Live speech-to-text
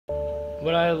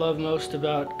What I love most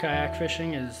about kayak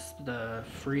fishing is the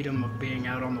freedom of being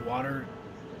out on the water.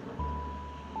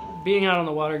 Being out on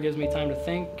the water gives me time to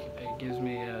think. It gives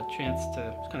me a chance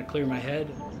to kind of clear my head.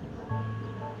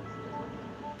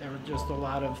 There were just a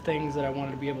lot of things that I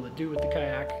wanted to be able to do with the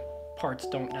kayak. Parts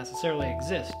don't necessarily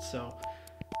exist, so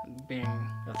being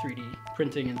a 3D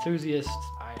printing enthusiast,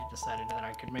 I decided that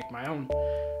I could make my own.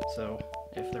 So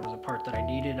if there was a part that I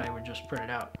needed, I would just print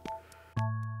it out.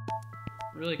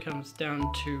 It really comes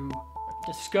down to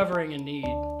discovering a need.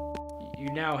 You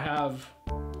now have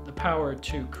the power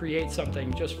to create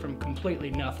something just from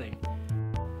completely nothing.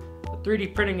 But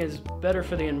 3D printing is better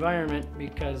for the environment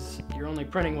because you're only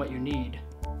printing what you need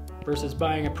versus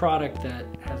buying a product that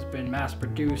has been mass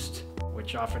produced,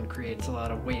 which often creates a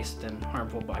lot of waste and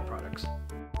harmful byproducts.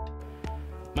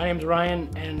 My name's Ryan,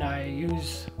 and I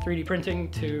use 3D printing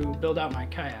to build out my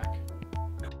kayak.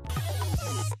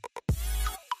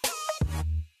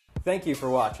 Thank you for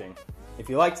watching. If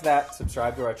you liked that,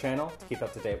 subscribe to our channel to keep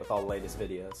up to date with all the latest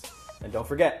videos. And don't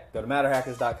forget, go to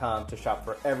MatterHackers.com to shop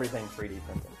for everything 3D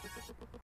printing.